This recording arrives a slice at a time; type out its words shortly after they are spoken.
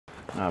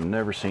I've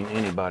never seen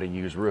anybody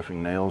use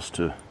roofing nails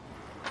to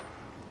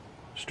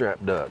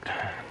strap duct.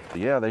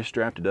 Yeah, they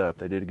strapped it up.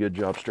 They did a good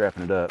job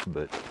strapping it up,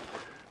 but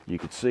you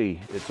could see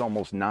it's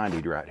almost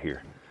 90 right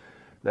here.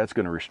 That's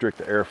going to restrict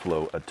the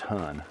airflow a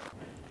ton.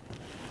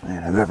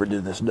 Man, whoever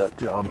did this duct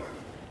job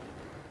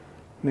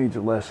needs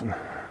a lesson.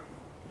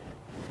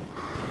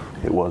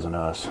 It wasn't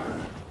us.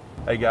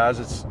 Hey guys,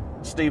 it's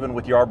Steven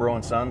with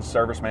Yarbrough & Sons,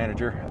 service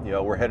manager. You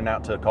know, we're heading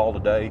out to a call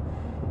today.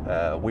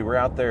 We were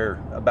out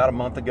there about a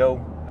month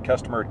ago. A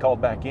customer had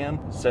called back in,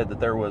 said that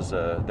there was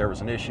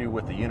an issue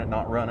with the unit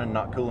not running,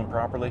 not cooling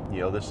properly. You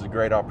know, this is a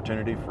great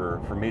opportunity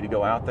for me to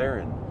go out there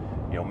and,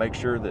 you know, make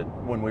sure that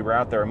when we were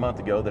out there a month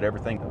ago that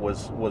everything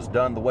was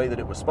done the way that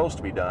it was supposed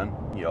to be done.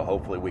 You know,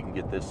 hopefully we can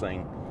get this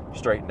thing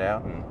straightened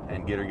out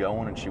and get her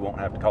going, and she won't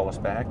have to call us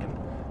back, and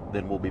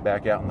then we'll be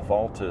back out in the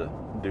fall to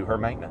do her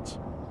maintenance.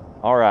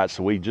 All right,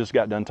 so we just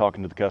got done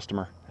talking to the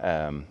customer.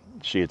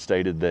 She had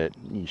stated that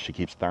she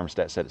keeps the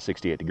thermostat set at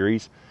 68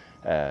 degrees.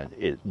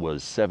 It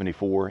was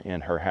 74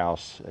 in her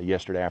house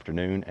yesterday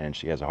afternoon, and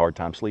she has a hard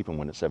time sleeping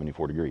when it's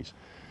 74 degrees.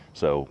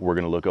 So we're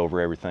going to look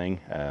over everything,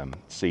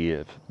 see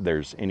if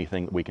there's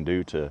anything that we can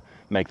do to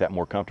make that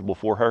more comfortable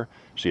for her.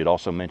 She had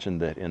also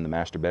mentioned that in the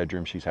master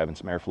bedroom she's having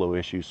some airflow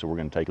issues, so we're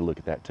going to take a look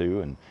at that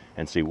too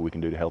and see what we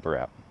can do to help her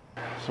out.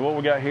 So what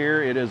we got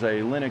here, it is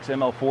a Lennox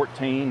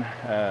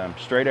ML14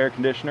 straight air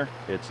conditioner.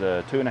 It's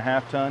a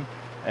 2.5 ton,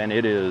 and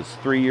it is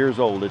 3 years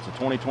old. It's a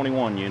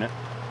 2021 unit.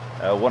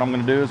 What I'm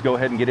going to do is go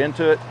ahead and get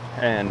into it,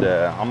 and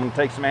I'm going to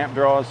take some amp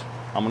draws.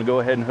 I'm going to go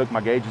ahead and hook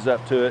my gauges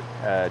up to it,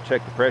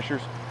 check the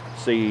pressures,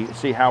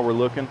 see how we're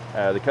looking.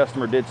 The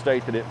customer did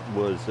state that it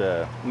was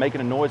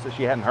making a noise that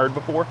she hadn't heard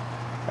before,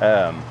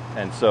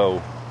 and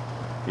so,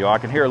 you know, I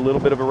can hear a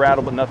little bit of a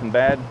rattle, but nothing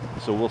bad.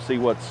 So we'll see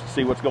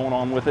what's going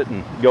on with it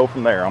and go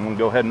from there. I'm going to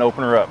go ahead and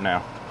open her up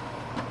now.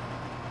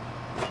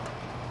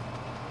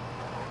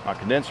 My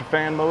condenser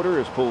fan motor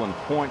is pulling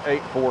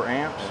 0.84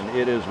 amps, and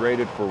it is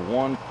rated for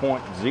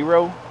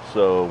 1.0,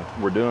 so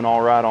we're doing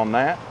all right on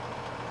that.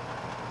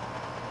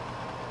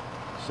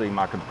 See,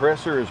 my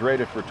compressor is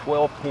rated for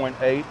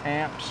 12.8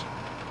 amps.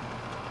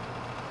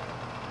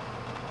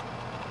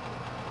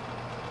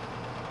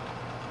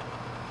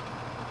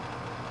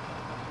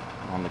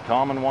 On the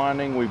common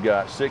winding, we've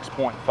got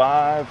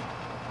 6.5.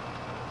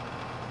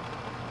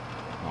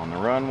 On the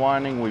run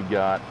winding, we've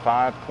got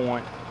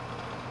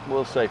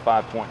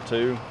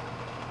 5.2.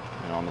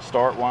 And on the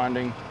start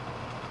winding,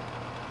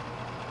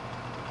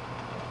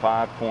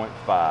 5.5.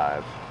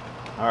 All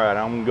right,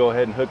 I'm gonna go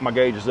ahead and hook my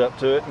gauges up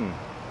to it and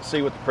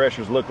see what the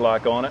pressures look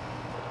like on it.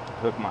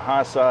 Hook my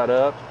high side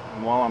up,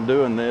 and while I'm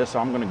doing this,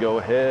 I'm gonna go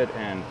ahead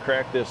and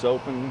crack this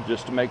open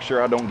just to make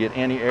sure I don't get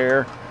any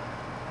air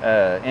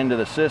into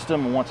the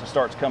system. And once it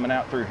starts coming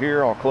out through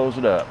here, I'll close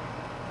it up.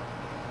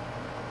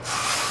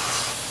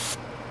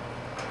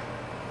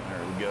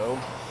 There we go.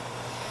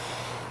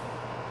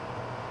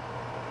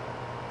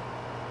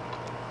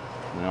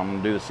 And I'm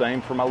going to do the same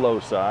for my low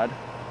side.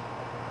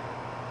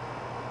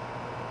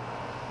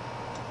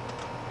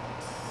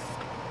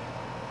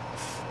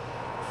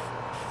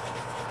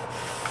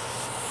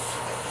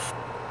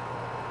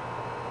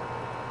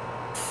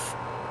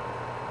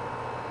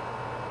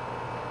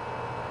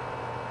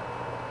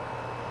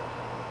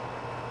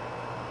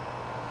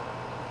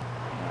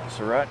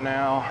 So right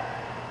now,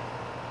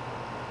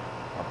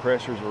 our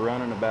pressures are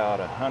running about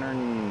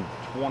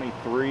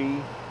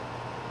 123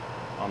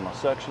 on my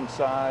suction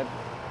side.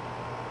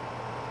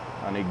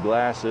 I need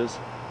glasses.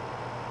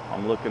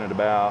 I'm looking at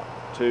about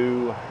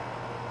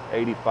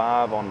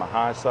 285 on the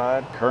high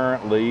side.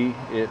 Currently,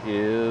 it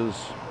is,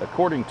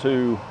 according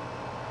to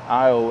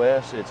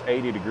iOS, it's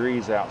 80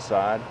 degrees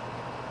outside.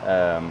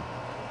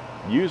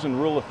 Using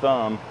rule of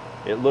thumb,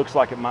 it looks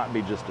like it might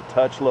be just a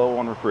touch low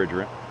on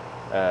refrigerant.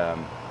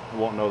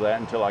 Won't know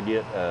that until I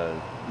get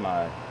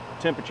my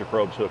temperature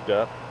probes hooked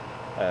up.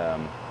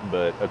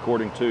 But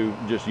according to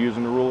just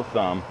using the rule of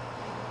thumb,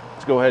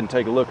 let's go ahead and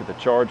take a look at the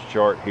charge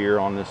chart here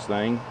on this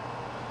thing.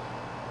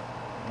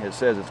 It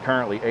says it's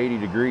currently 80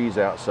 degrees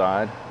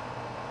outside,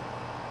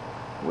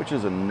 which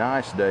is a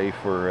nice day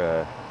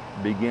for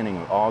beginning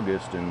of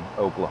August in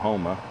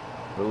Oklahoma.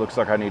 But it looks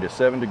like I need a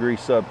 7-degree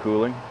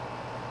subcooling.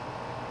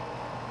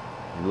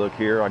 You look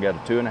here, I got a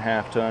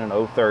 2.5 ton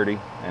and 030,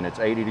 and it's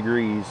 80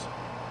 degrees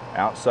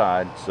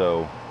outside.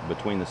 So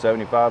between the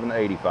 75 and the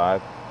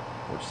 85,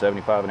 which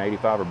 75 and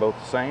 85 are both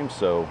the same,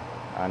 so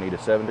I need a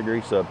 7-degree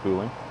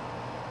subcooling.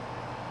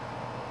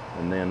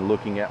 And then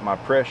looking at my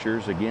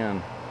pressures,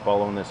 again,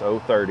 following this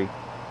 030,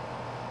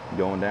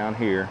 going down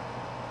here.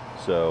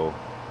 So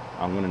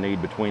I'm going to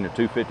need between a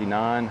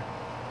 259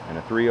 and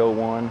a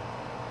 301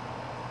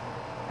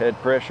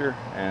 head pressure,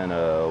 and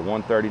a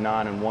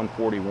 139 and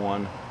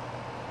 141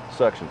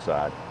 suction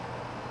side.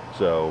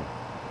 So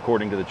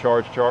according to the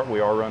charge chart, we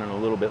are running a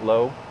little bit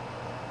low.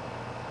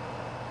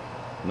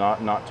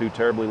 Not too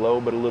terribly low,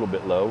 but a little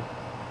bit low.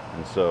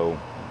 And so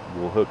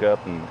we'll hook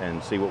up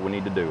and see what we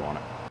need to do on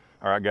it.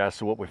 All right, guys,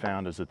 so what we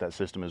found is that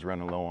system is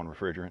running low on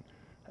refrigerant.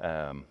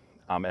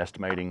 I'm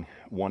estimating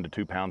 1 to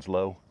 2 pounds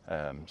low.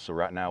 So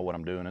right now what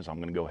I'm doing is I'm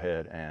going to go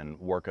ahead and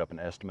work up an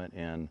estimate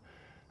in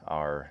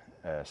our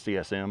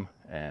CSM,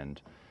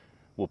 and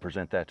we'll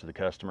present that to the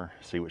customer,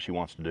 see what she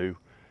wants to do.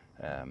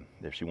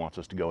 If she wants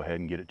us to go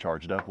ahead and get it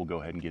charged up, we'll go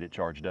ahead and get it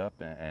charged up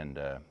and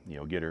you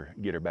know, get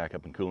her back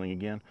up and cooling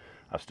again.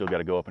 I've still got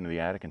to go up into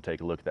the attic and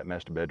take a look at that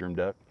master bedroom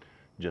duct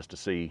just to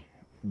see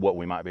what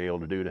we might be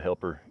able to do to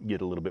help her get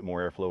a little bit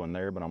more airflow in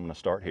there, but I'm going to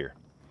start here.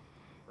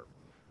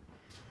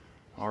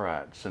 All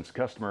right, since the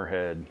customer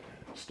had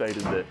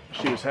stated that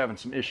she was having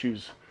some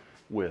issues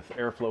with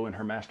airflow in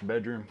her master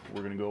bedroom,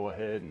 we're going to go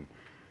ahead and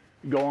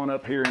go on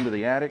up here into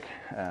the attic,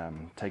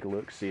 take a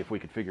look, see if we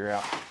could figure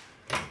out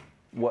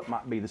what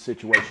might be the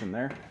situation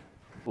there.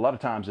 A lot of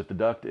times if the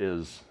duct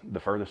is the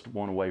furthest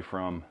one away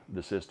from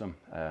the system,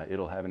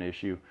 it'll have an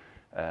issue.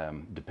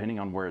 Depending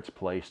on where it's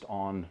placed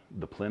on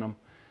the plenum,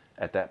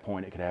 at that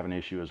point it could have an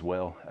issue as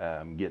well,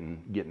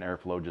 getting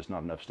airflow, just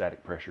not enough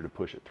static pressure to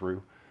push it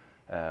through.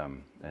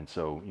 And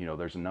so, you know,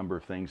 there's a number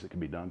of things that can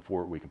be done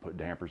for it. We can put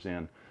dampers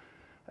in.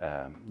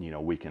 You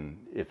know, we can,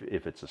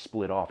 if it's a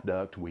split off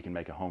duct, we can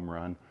make a home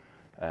run.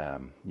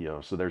 You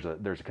know, so there's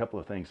a couple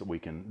of things that we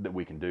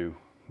can do,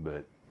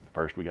 but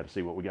first we got to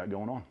see what we got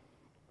going on.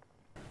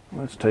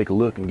 Let's take a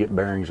look and get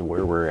bearings of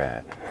where we're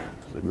at.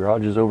 So the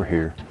garage is over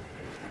here.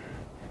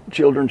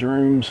 Children's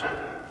rooms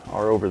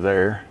are over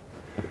there.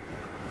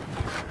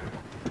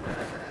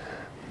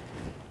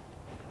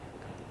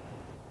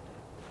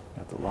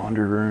 Got the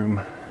laundry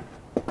room.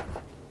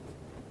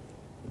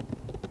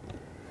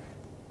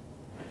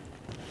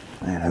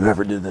 Man,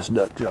 whoever did this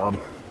duct job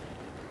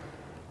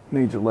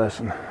needs a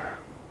lesson.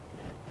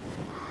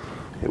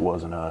 It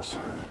wasn't us.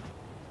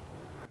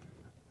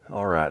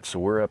 All right, so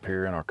we're up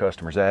here in our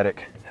customer's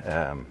attic,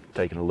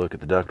 taking a look at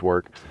the duct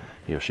work.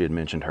 You know, she had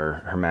mentioned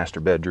her master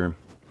bedroom.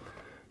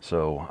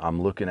 So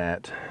I'm looking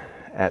at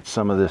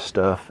some of this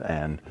stuff,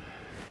 and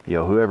you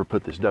know, whoever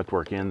put this duct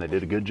work in, they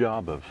did a good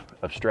job of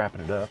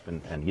strapping it up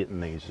and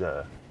getting these,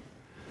 you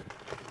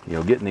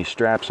know, getting these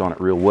straps on it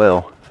real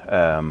well.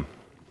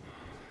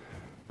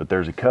 But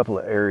there's a couple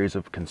of areas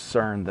of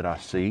concern that I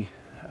see.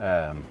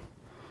 The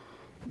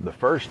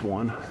first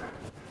one,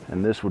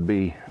 and this would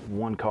be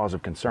one cause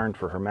of concern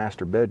for her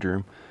master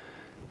bedroom,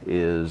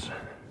 is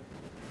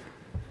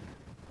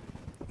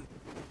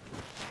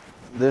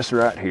this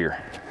right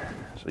here.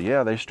 So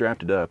yeah, they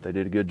strapped it up. They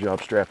did a good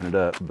job strapping it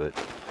up, but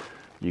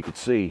you can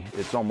see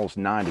it's almost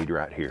 90'd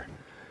right here.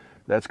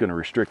 That's going to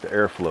restrict the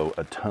airflow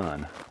a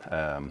ton.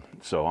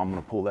 So I'm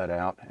going to pull that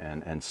out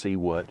and see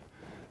what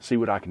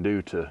I can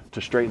do to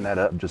straighten that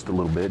up just a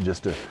little bit,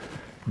 just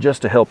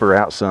to help her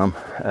out some.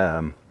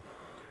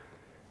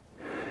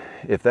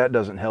 If that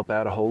doesn't help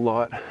out a whole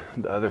lot,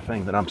 the other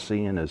thing that I'm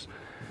seeing is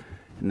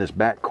in this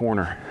back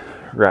corner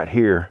right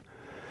here,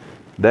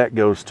 that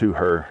goes to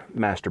her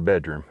master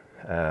bedroom.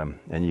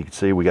 And you can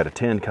see we got a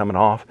 10 coming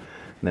off,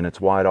 and then it's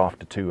wide off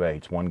to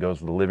 2/8. One goes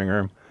to the living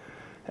room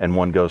and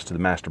one goes to the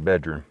master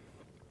bedroom.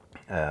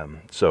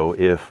 So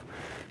if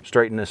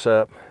straighten this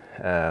up,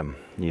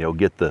 you know,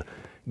 get the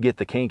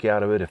kink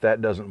out of it. If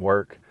that doesn't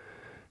work,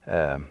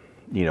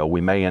 you know,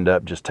 we may end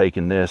up just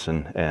taking this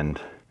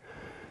and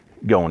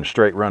going a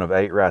straight run of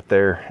 8 right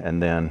there,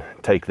 and then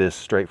take this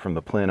straight from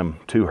the plenum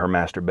to her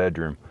master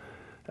bedroom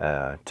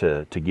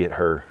to get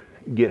her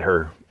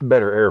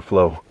better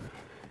airflow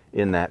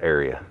in that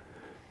area.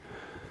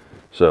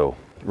 So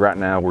right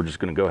now we're just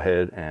going to go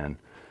ahead and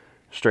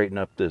straighten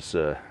up this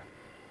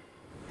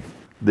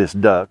this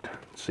duct,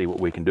 see what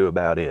we can do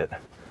about it.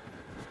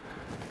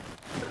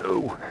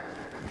 Oh,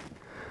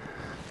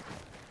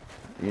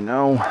 you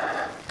know,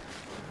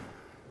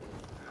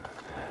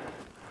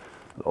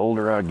 the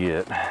older I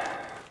get,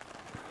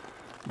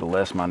 the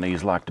less my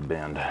knees like to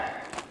bend.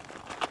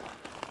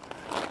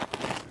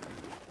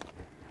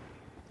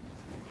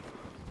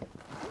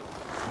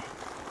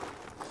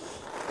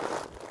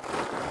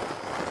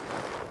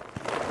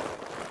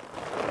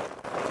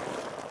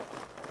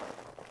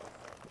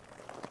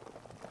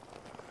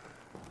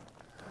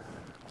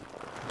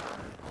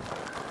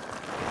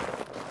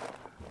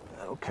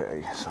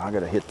 Okay, so I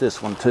gotta hit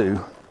this one too.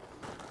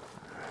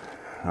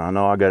 I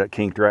know I got it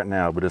kinked right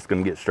now, but it's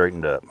gonna get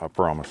straightened up, I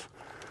promise.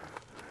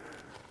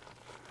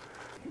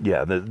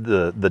 Yeah,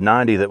 the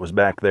 90 that was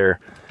back there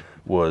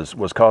was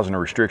causing a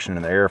restriction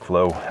in the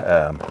airflow,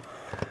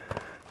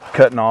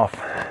 cutting off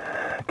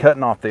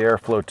the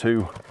airflow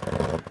to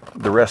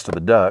the rest of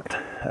the duct.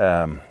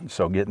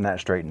 So getting that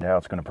straightened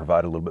out is going to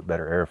provide a little bit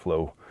better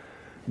airflow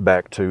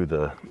back to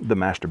the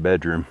master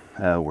bedroom,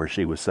 where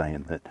she was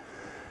saying that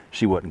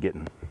she wasn't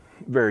getting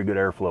very good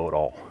airflow at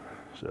all.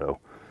 So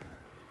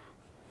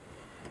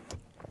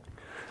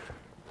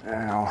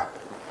now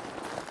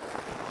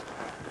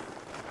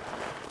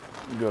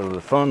go to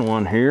the fun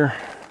one here.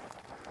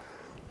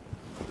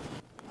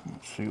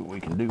 Let's see what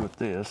we can do with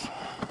this.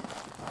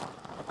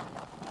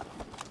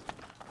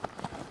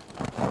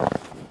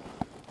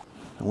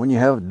 And when you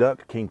have a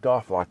duct kinked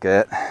off like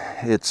that,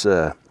 it's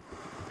a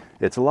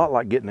lot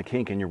like getting a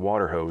kink in your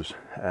water hose.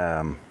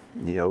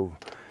 You know,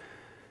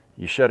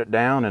 you shut it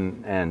down,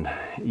 and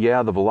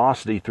yeah, the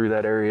velocity through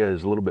that area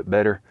is a little bit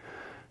better,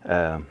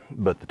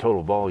 but the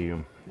total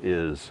volume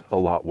is a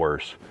lot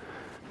worse.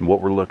 And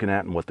what we're looking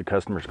at and what the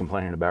customer's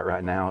complaining about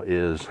right now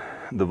is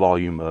the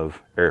volume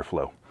of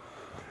airflow.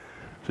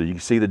 So you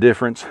can see the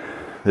difference.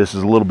 This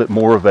is a little bit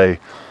more of a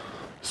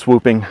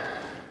swooping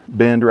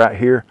bend right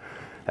here,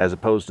 as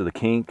opposed to the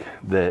kink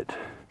that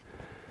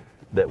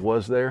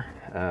was there.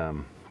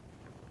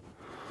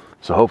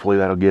 So hopefully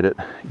that'll get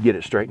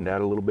it straightened out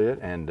a little bit,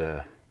 and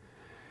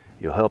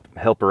you'll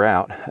help her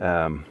out.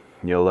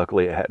 You know,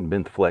 luckily it hadn't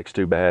bent the flex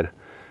too bad,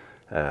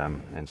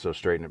 and so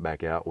straightening it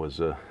back out was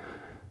a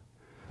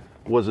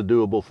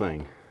doable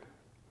thing.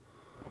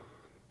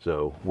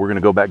 So we're going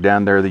to go back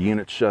down there. The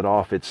unit's shut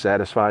off. It's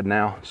satisfied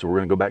now, so we're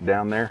going to go back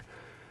down there.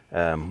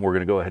 We're going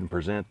to go ahead and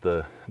present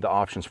the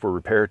options for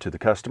repair to the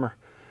customer.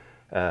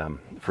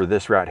 For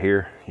this right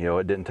here, you know,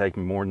 it didn't take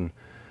me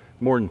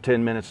more than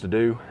 10 minutes to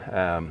do.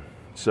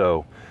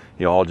 So,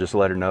 you know, I'll just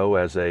let her know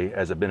as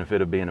a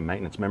benefit of being a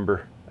maintenance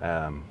member,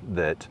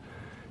 that,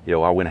 you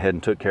know, I went ahead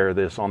and took care of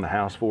this on the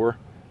house for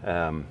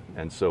her.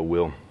 And so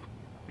we'll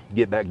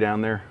get back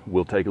down there.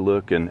 We'll take a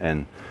look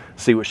and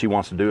see what she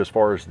wants to do as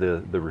far as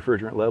the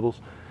refrigerant levels,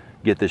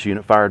 get this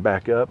unit fired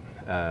back up,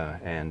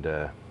 and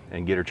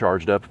get her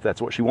charged up if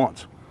that's what she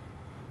wants.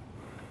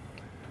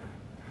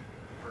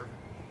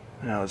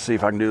 Now let's see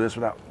if I can do this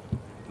without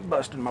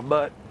busting my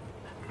butt.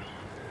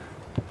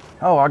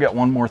 Oh, I got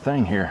one more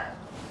thing here.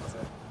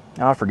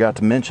 I forgot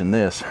to mention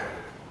this.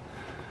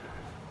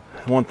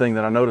 One thing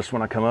that I noticed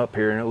when I come up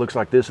here, and it looks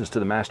like this is to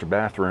the master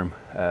bathroom,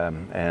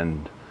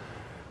 and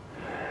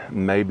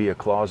maybe a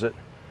closet,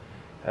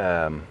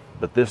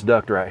 but this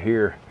duct right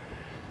here,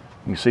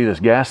 you can see this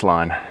gas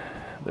line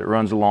that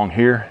runs along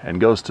here and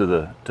goes to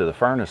the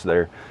furnace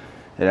there.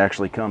 It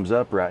actually comes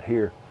up right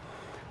here,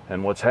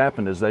 and what's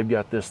happened is they've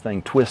got this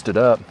thing twisted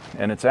up,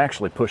 and it's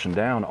actually pushing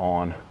down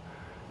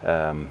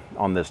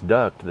on this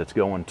duct that's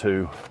going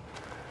to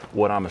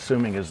what I'm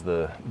assuming is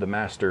the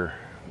master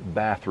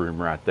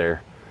bathroom right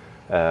there.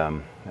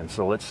 And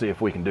so let's see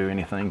if we can do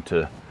anything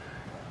to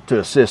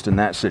assist in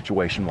that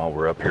situation while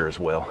we're up here as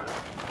well.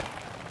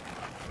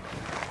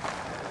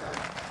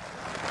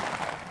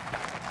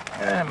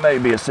 And it may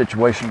be a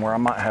situation where I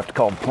might have to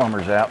call the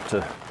plumbers out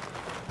to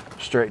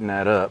straighten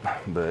that up,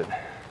 but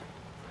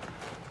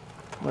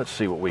let's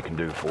see what we can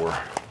do for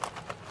her.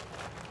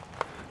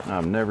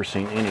 I've never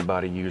seen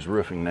anybody use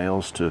roofing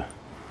nails to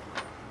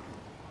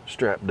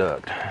strap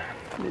duct.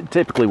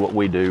 Typically what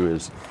we do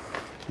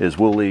is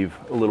we'll leave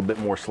a little bit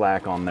more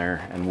slack on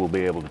there, and we'll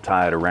be able to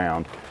tie it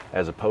around,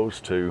 as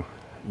opposed to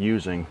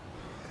using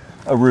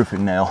a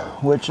roofing nail,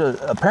 which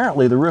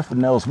apparently the roofing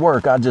nails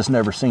work. I've just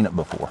never seen it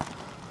before.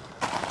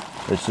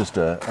 It's just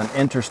an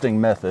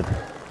interesting method.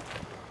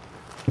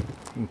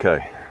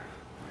 Okay,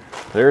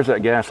 there's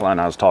that gas line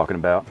I was talking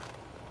about,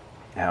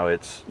 how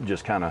it's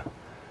just kind of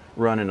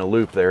running a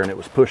loop there, and it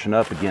was pushing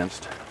up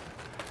against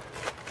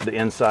the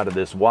inside of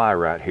this Y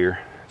right here.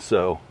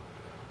 So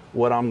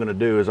what I'm going to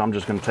do is I'm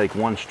just going to take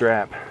one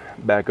strap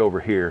back over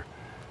here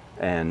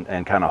and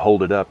kind of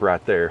hold it up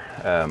right there.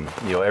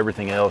 You know,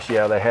 everything else,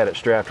 yeah, they had it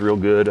strapped real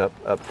good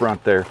up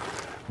front there,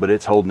 but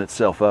it's holding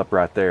itself up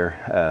right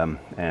there.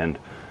 And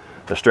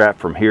the strap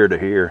from here to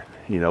here,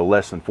 you know,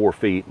 less than 4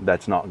 feet,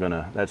 that's not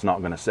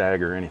gonna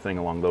sag or anything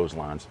along those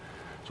lines.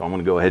 So I'm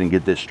going to go ahead and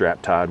get this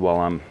strap tied while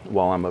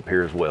I'm up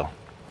here as well.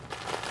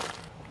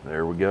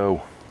 There we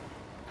go.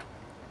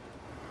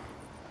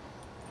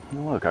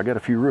 Look, I got a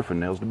few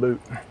roofing nails to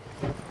boot.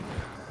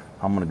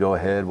 I'm going to go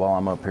ahead while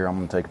I'm up here. I'm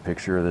going to take a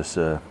picture of this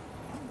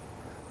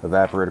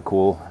evaporator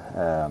coil,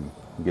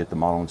 get the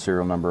model and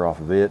serial number off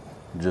of it,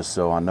 just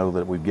so I know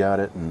that we've got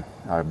it and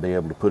I'll be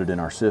able to put it in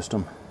our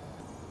system.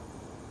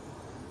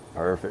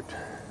 Perfect.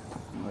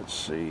 Let's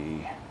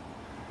see.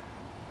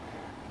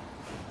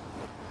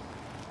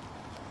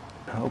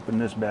 Open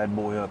this bad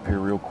boy up here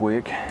real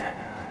quick.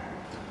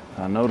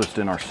 I noticed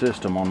in our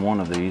system on one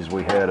of these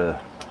we had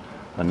a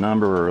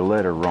number or a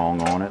letter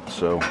wrong on it,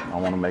 so I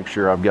want to make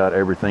sure I've got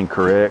everything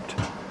correct.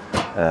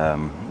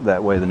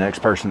 That way the next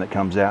person that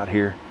comes out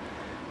here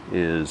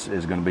is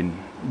going to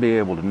be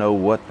able to know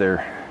what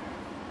they're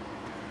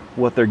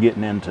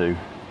getting into.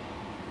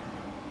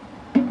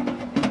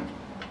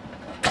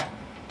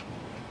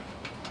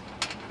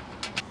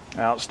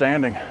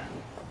 Outstanding.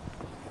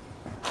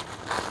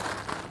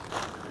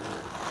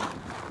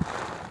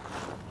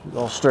 It's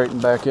all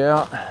straightened back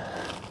out.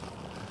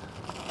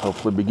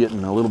 Hopefully be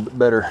getting a little bit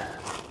better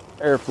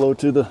airflow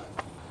to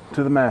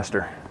the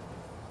master.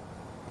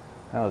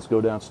 Now let's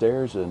go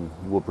downstairs and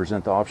we'll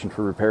present the option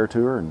for repair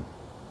to her and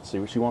see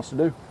what she wants to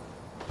do.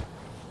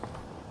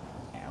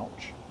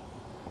 Ouch.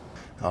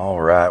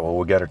 All right, well,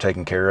 we got her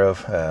taken care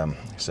of. Like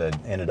I said,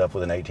 ended up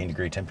with an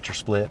 18-degree temperature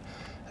split.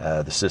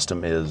 The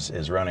system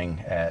is running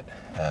at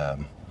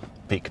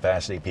peak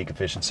capacity, peak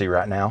efficiency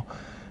right now.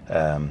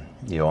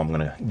 You know, I'm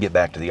going to get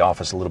back to the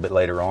office a little bit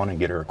later on and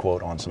get her a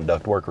quote on some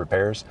ductwork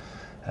repairs.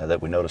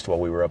 that we noticed while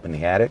we were up in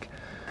the attic.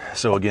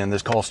 So again,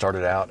 this call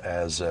started out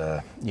as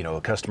a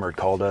customer had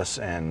called us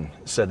and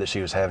said that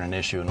she was having an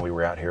issue, and we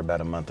were out here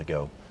about a month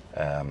ago.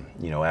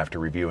 After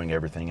reviewing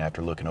everything,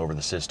 after looking over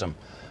the system,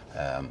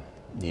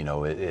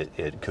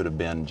 it could have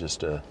been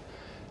just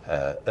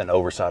an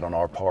oversight on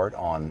our part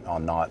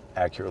on not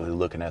accurately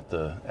looking at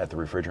the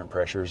refrigerant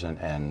pressures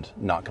and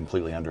not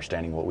completely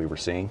understanding what we were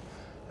seeing.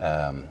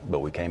 But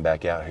we came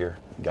back out here,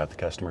 got the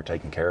customer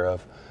taken care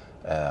of.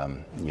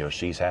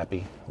 She's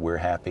happy, we're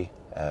happy,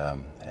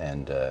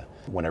 and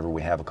whenever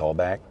we have a call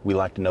back, we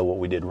like to know what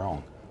we did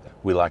wrong.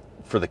 We like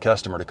for the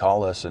customer to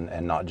call us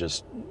and not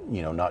just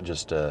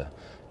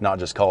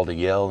call to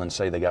yell and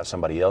say they got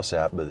somebody else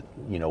out, but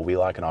we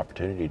like an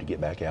opportunity to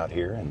get back out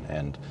here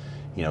and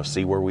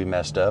see where we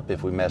messed up,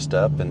 if we messed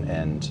up,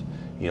 and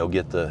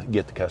get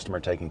the customer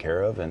taken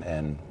care of,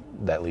 and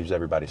that leaves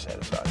everybody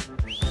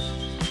satisfied.